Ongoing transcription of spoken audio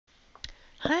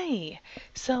Hi.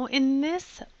 So in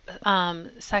this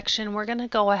section, we're going to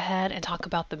go ahead and talk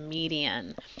about the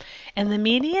median. And the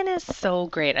median is so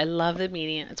great. I love the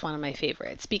median. It's one of my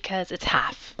favorites because it's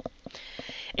half.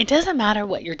 It doesn't matter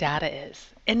what your data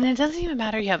is. And it doesn't even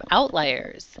matter you have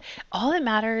outliers. All that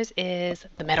matters is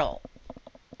the middle.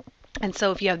 And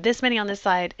so if you have this many on this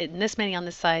side and this many on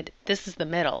this side, this is the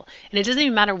middle. And it doesn't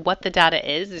even matter what the data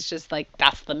is. It's just like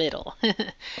that's the middle.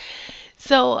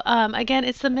 So again,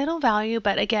 it's the middle value,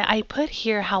 but again, I put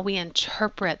here how we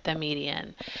interpret the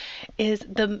median. Is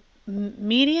the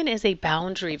median is a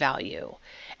boundary value,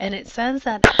 and it says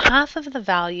that half of the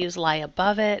values lie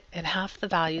above it and half the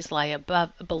values lie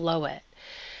below it.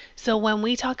 So when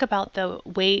we talk about the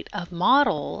weight of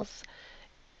models,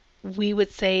 we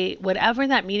would say whatever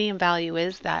that median value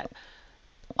is, that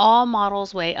all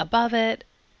models weigh above it,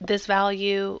 this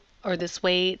value or this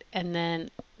weight, and then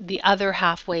the other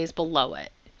half weighs below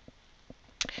it.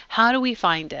 How do we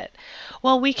find it?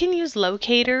 Well, we can use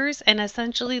locators, and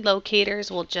essentially locators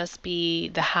will just be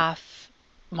the half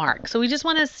mark. So we just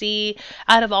want to see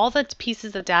out of all the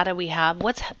pieces of data we have,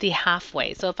 what's the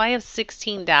halfway? So if I have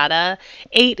 16 data,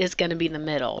 8 is going to be the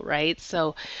middle, right?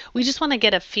 So we just want to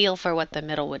get a feel for what the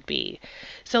middle would be.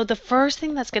 So the first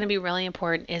thing that's going to be really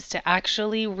important is to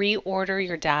actually reorder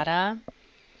your data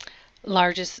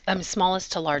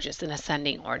smallest to largest in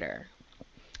ascending order.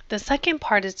 The second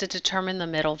part is to determine the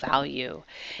middle value.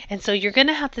 And so you're going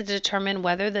to have to determine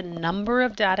whether the number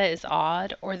of data is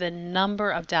odd or the number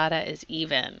of data is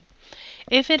even.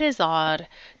 If it is odd,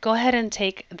 go ahead and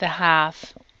take the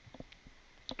half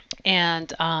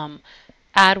and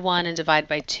add 1 and divide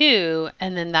by 2,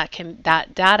 and then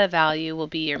that data value will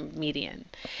be your median.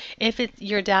 If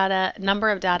your data number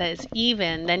of data is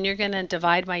even, then you're going to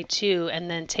divide by 2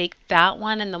 and then take that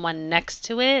one and the one next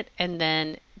to it and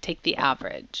then take the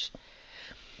average.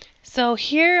 So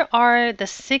here are the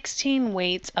 16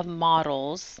 weights of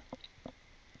models,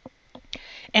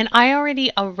 and I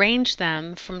already arranged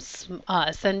them from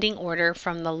ascending order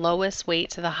from the lowest weight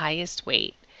to the highest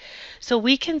weight. So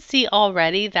we can see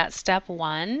already that step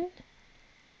 1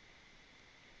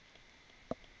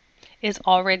 is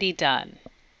already done.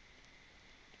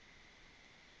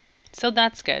 So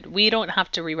that's good. We don't have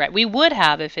to rewrite. We would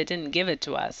have if it didn't give it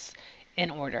to us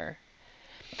in order.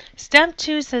 Step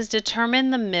 2 says determine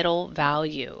the middle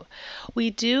value. We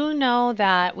do know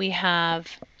that we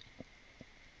have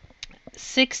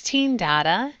 16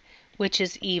 data, which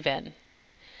is even.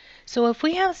 So if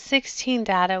we have 16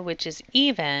 data, which is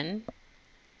even,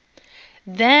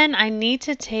 then I need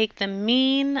to take the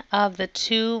mean of the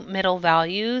two middle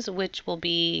values, which will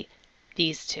be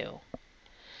these two.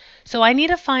 So I need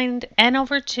to find n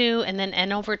over 2 and then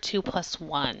n over 2 plus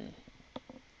 1.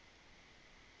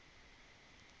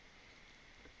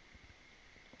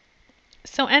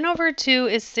 So n over 2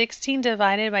 is 16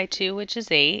 divided by 2, which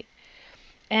is 8.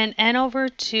 And n over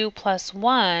 2 plus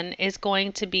 1 is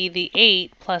going to be the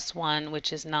 8 plus 1,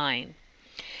 which is 9.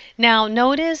 Now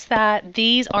notice that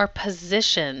these are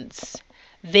positions.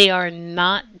 They are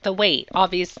not the weight.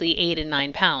 Obviously 8 and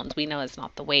 9 pounds, we know it's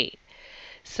not the weight.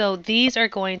 So these are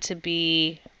going to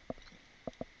be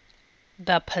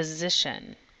the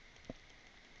position.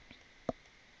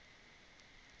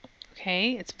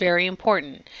 Okay, it's very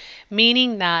important,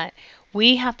 meaning that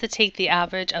we have to take the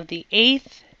average of the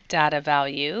 8th data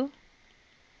value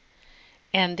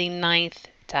and the 9th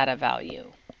data value.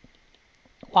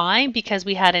 Why? Because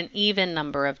we had an even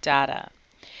number of data.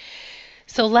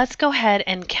 So let's go ahead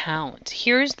and count.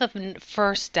 Here's the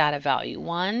first data value.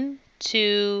 1,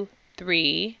 2,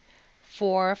 3,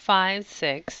 4, 5,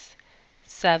 6,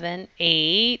 7,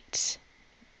 8,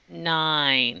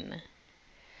 9.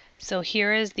 So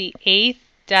here is the 8th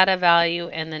data value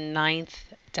and the 9th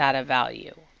data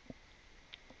value.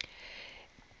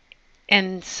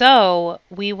 And so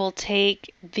we will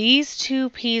take these two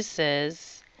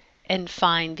pieces and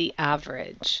find the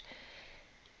average.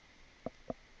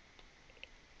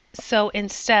 So in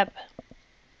step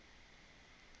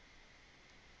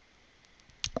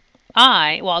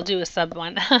I'll do a sub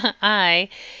one. I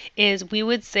is we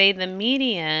would say the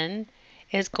median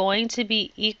is going to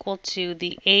be equal to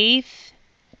the 8th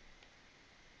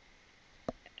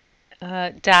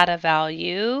data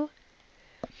value,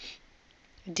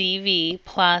 dv,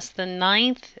 plus the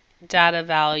 9th data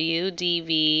value,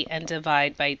 dv, and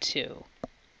divide by 2.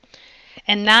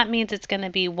 And that means it's going to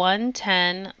be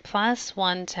 110 plus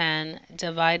 110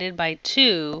 divided by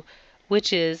 2,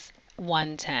 which is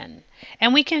 110.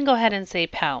 And we can go ahead and say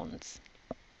pounds.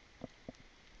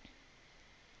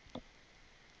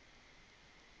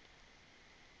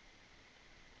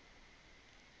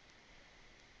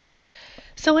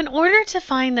 So in order to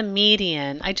find the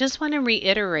median, I just want to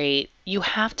reiterate, you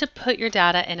have to put your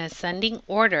data in ascending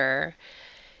order,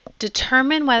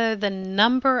 determine whether the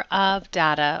number of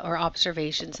data or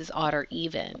observations is odd or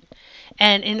even.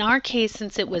 And in our case,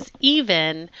 since it was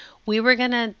even, we were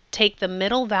going to take the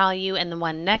middle value and the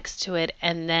one next to it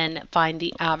and then find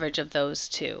the average of those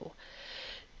two.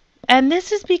 And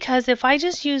this is because if I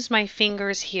just use my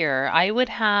fingers here, I would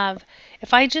have,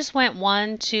 if I just went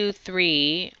 1, 2,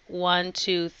 3, 1,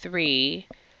 2, 3,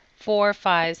 4,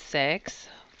 5, 6,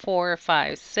 4,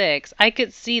 5, 6, I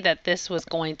could see that this was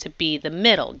going to be the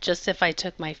middle, just if I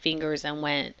took my fingers and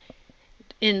went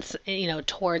in,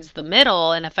 towards the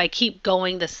middle. And if I keep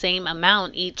going the same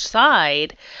amount each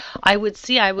side, I would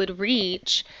see I would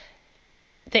reach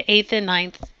the 8th and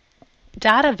 9th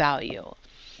data value.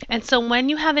 And so when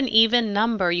you have an even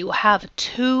number, you have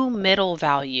two middle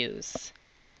values.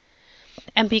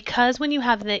 And because when you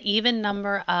have the even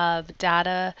number of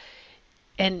data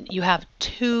and you have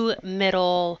two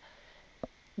middle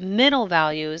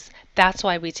values, that's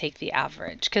why we take the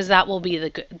average, because that will be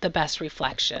the best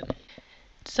reflection.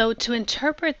 So to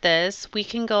interpret this, we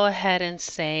can go ahead and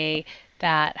say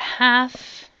that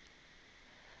half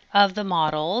of the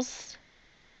models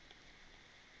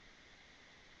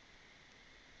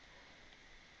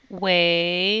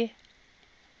weigh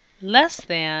less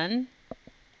than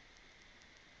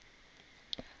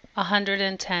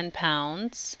 110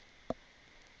 pounds,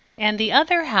 and the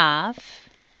other half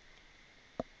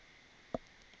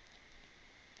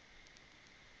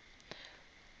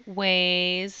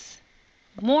weighs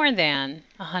more than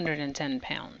 110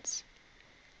 pounds.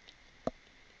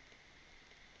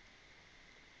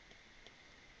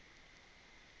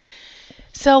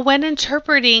 So when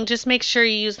interpreting, just make sure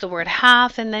you use the word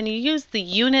half and then you use the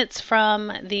units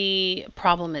from the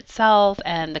problem itself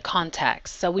and the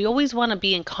context. So we always want to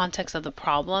be in context of the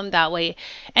problem. That way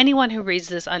anyone who reads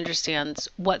this understands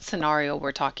what scenario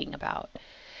we're talking about.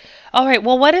 All right,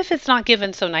 well, what if it's not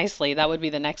given so nicely? That would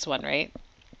be the next one, right?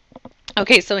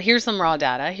 Okay, so here's some raw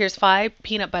data. Here's 5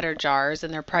 peanut butter jars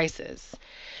and their prices.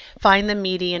 Find the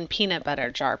median peanut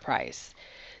butter jar price.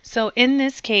 So in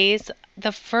this case,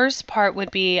 the first part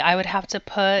would be I would have to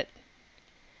put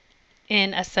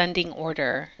in ascending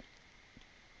order.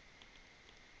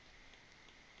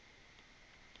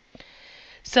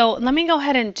 So let me go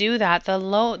ahead and do that.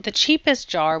 The cheapest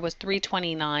jar was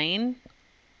 $3.29.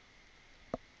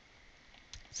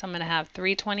 So I'm going to have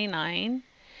 $3.29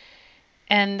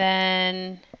 and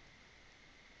then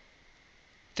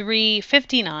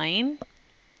 $3.59.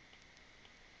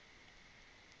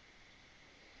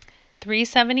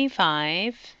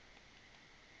 $3.75,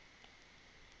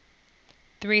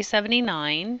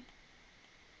 $3.79,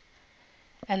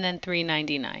 and then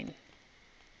 $3.99.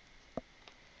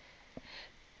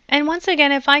 And once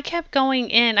again, if I kept going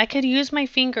in, I could use my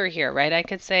finger here, right? I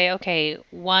could say, okay,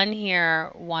 1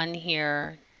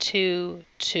 here, 2,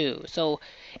 2. So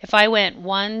if I went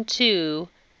 1, 2,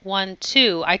 1,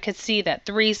 2, I could see that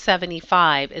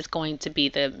 375 is going to be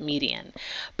the median.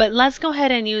 But let's go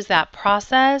ahead and use that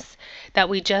process that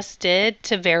we just did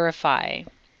to verify.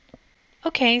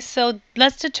 Okay, so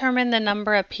let's determine the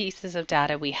number of pieces of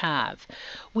data we have.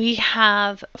 We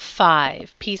have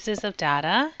 5 pieces of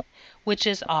data, which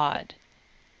is odd.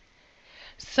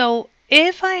 So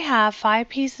if I have 5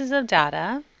 pieces of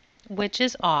data, which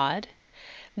is odd,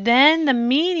 then the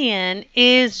median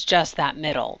is just that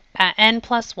middle at n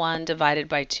plus 1 divided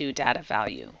by 2 data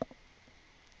value.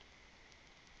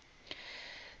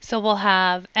 So we'll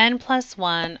have n plus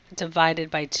 1 divided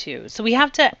by 2. So we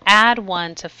have to add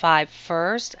 1 to 5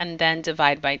 first and then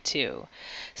divide by 2.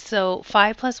 So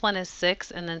 5 plus 1 is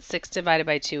 6, and then 6 divided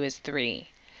by 2 is 3.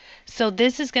 So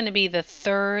this is going to be the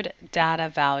third data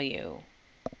value.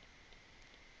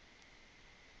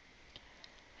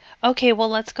 Okay, well,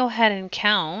 let's go ahead and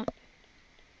count.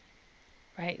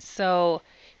 Right, so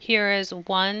here is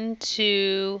 1,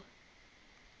 2,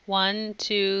 1,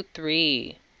 2,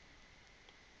 3.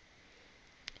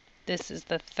 This is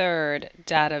the third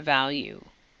data value.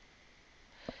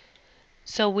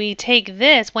 So we take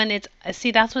this when it's, see,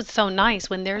 that's what's so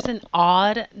nice. When there's an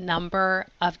odd number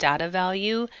of data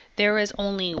value, there is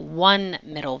only one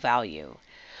middle value.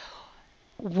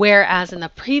 Whereas in the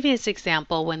previous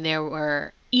example, when there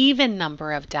were even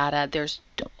number of data, there's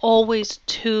always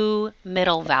 2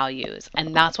 middle values.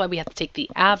 And that's why we have to take the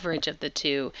average of the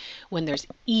 2 when there's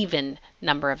even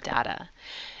number of data.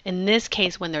 In this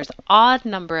case, when there's odd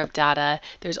number of data,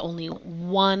 there's only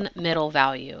one middle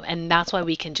value. And that's why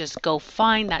we can just go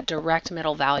find that direct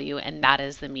middle value, and that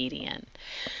is the median.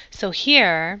 So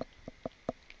here,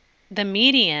 the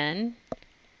median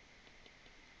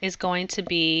is going to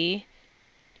be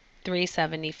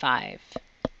 375.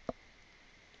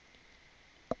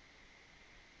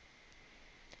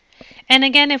 And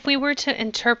again, if we were to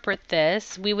interpret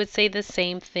this, we would say the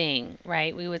same thing,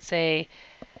 right? We would say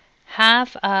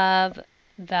half of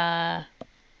the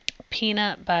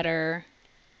peanut butter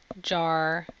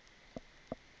jar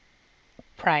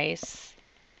price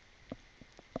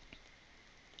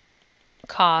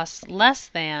costs less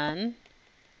than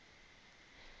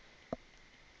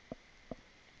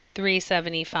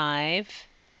 $3.75,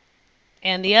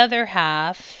 and the other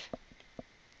half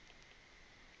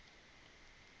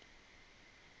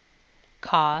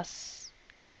costs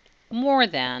more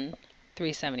than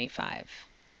 $3.75.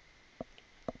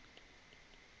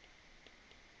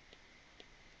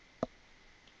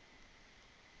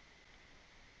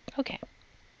 Okay.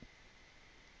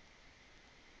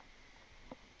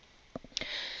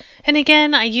 And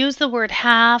again, I use the word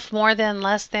half, more than,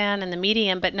 less than, and the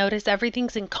median, but notice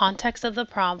everything's in context of the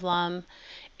problem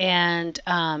and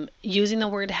using the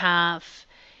word half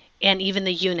and even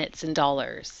the units in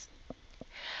dollars.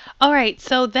 All right,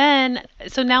 so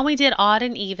now we did odd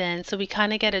and even, so we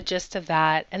kind of get a gist of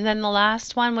that. And then the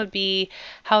last one would be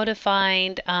how to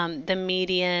find the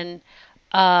median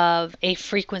of a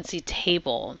frequency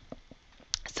table.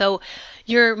 So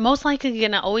you're most likely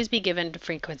going to always be given a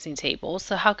frequency table.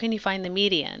 So how can you find the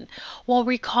median? Well,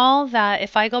 recall that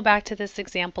if I go back to this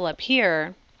example up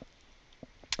here,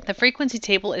 the frequency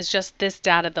table is just this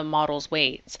data, the model's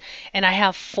weights. And I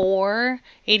have 4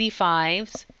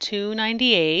 85s, 2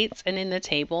 98s, and in the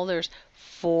table there's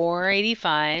 4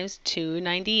 85s, 2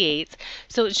 98s.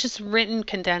 So it's just written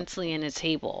condensely in a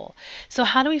table. So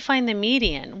how do we find the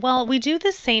median? Well, we do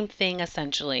the same thing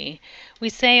essentially. We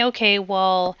say, okay,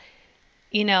 well,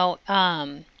 you know,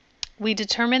 we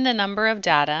determine the number of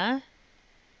data.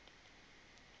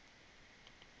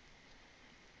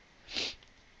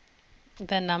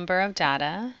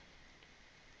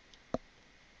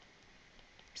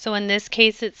 So in this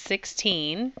case, it's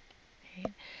 16.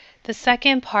 Okay. The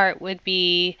second part would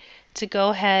be to go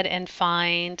ahead and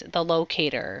find the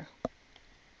locator.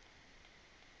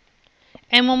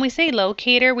 And when we say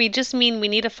locator, we just mean we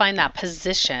need to find that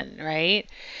position, right?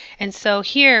 And so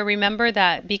here, remember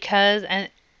that because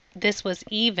this was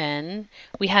even,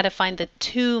 we had to find the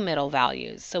two middle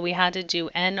values. So we had to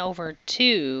do n over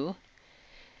 2,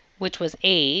 which was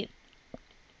 8,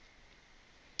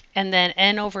 and then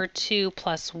n over 2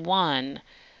 plus 1,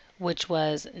 which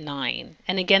was 9.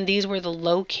 And again, these were the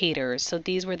locators, so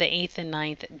these were the 8th and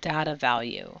 9th data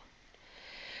value.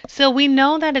 So we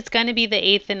know that it's going to be the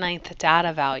 8th and 9th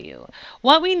data value.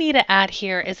 What we need to add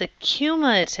here is a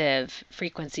cumulative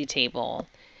frequency table.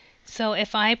 So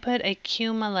if I put a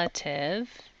cumulative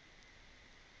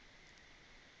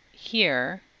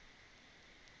here,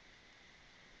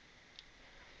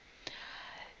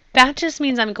 that just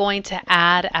means I'm going to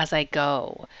add as I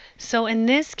go. So in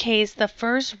this case, the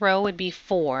first row would be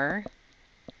 4.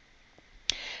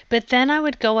 But then I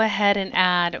would go ahead and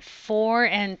add 4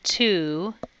 and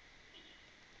 2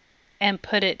 and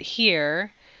put it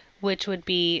here, which would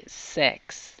be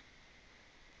 6.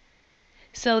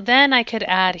 So then I could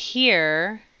add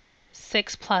here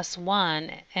 6 plus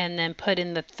 1 and then put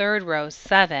in the third row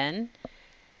 7.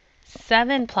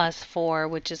 7 plus 4,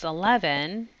 which is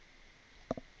 11.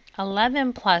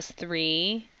 11 plus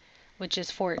 3, which is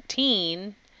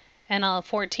 14, and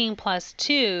 14 plus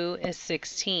 2 is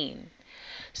 16.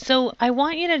 So I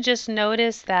want you to just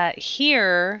notice that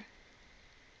here,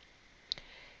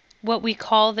 what we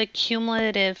call the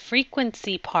cumulative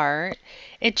frequency part,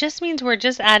 it just means we're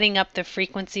just adding up the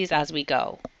frequencies as we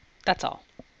go. That's all.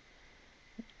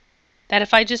 That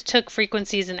if I just took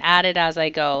frequencies and added as I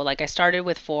go, like I started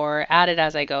with 4, added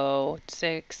as I go,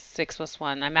 6, 6 plus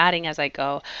 1, I'm adding as I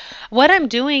go. What I'm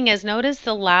doing is, notice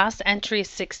the last entry is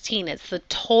 16. It's the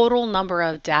total number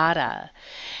of data.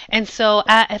 And so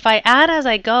if I add as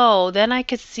I go, then I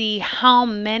could see how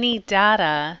many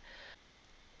data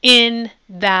in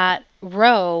that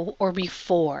row or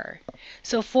before.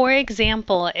 So for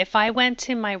example, if I went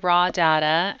to my raw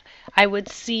data, I would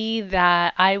see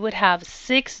that I would have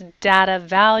 6 data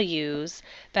values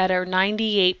that are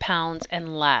 98 pounds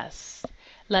and less.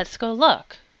 Let's go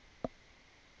look.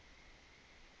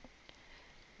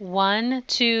 1,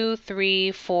 2,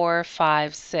 3, 4,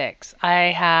 5, 6. I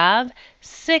have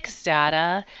 6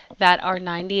 data that are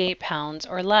 98 pounds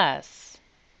or less.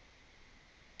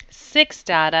 6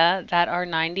 data that are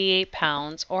 98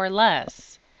 pounds or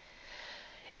less.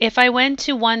 If I went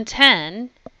to 110,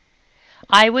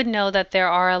 I would know that there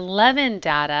are 11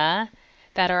 data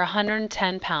that are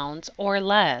 110 pounds or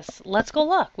less. Let's go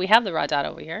look. We have the raw data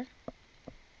over here.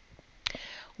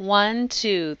 1,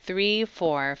 2, 3,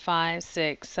 4, 5,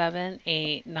 6, 7,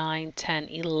 8, 9, 10,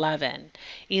 11.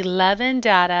 11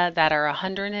 data that are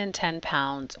 110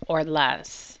 pounds or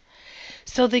less.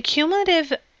 So the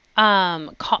cumulative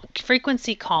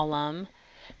frequency column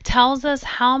tells us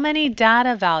how many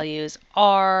data values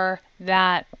are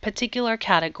that particular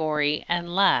category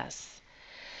and less.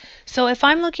 So if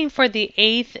I'm looking for the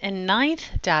 8th and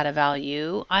 9th data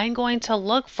value, I'm going to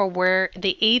look for where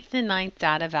the 8th and 9th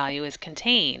data value is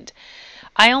contained.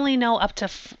 I only know up to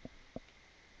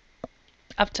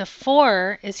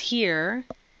 4 is here,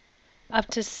 up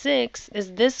to 6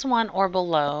 is this one or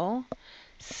below,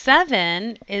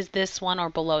 7 is this one or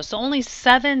below. So only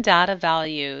 7 data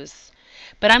values.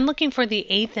 But I'm looking for the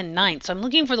 8th and 9th, so I'm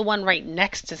looking for the one right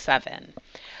next to 7.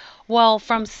 Well,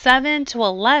 from 7 to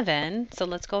 11, so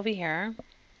let's go over here.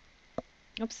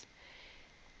 Oops.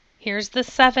 Here's the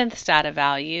 7th data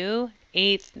value,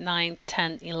 8th, 9th,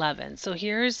 10th, 11th. So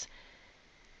here's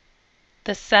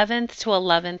the 7th to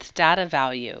 11th data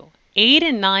value. 8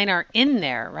 and 9 are in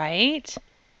there, right?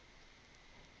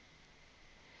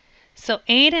 So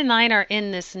 8 and 9 are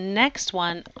in this next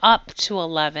one up to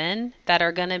 11 that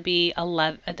are going to be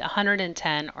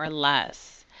 110 or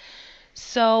less.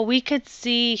 So we could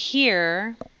see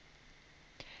here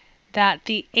that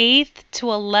the 8th to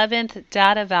 11th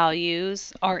data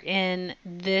values are in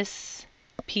this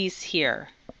piece here.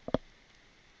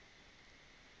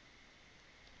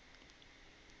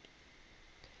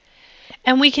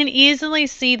 And we can easily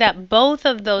see that both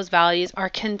of those values are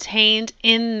contained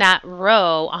in that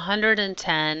row,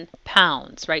 110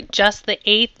 pounds, right? Just the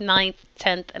 8th, 9th,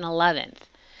 10th, and 11th.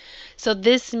 So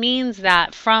this means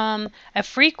that from a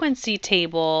frequency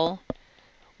table,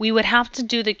 we would have to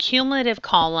do the cumulative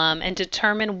column and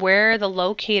determine where the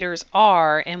locators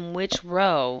are in which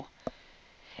row.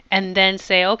 And then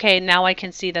say, okay, now I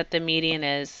can see that the median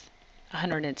is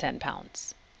 110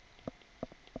 pounds.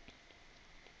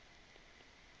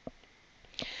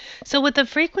 So with the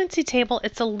frequency table,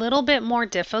 it's a little bit more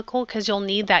difficult because you'll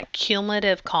need that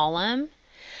cumulative column.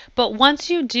 But once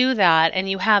you do that and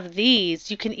you have these,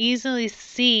 you can easily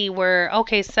see where,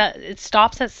 okay, it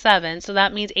stops at 7, so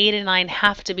that means 8 and 9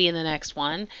 have to be in the next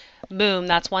one. Boom,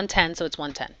 that's 110, so it's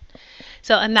 110.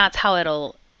 So, and that's how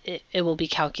it will be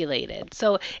calculated.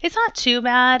 So it's not too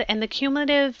bad, and the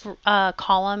cumulative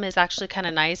column is actually kind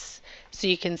of nice, so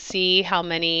you can see how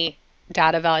many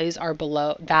data values are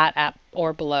below that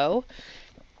or below.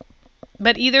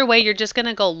 But either way, you're just going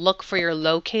to go look for your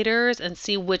locators and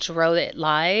see which row it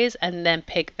lies and then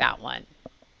pick that one.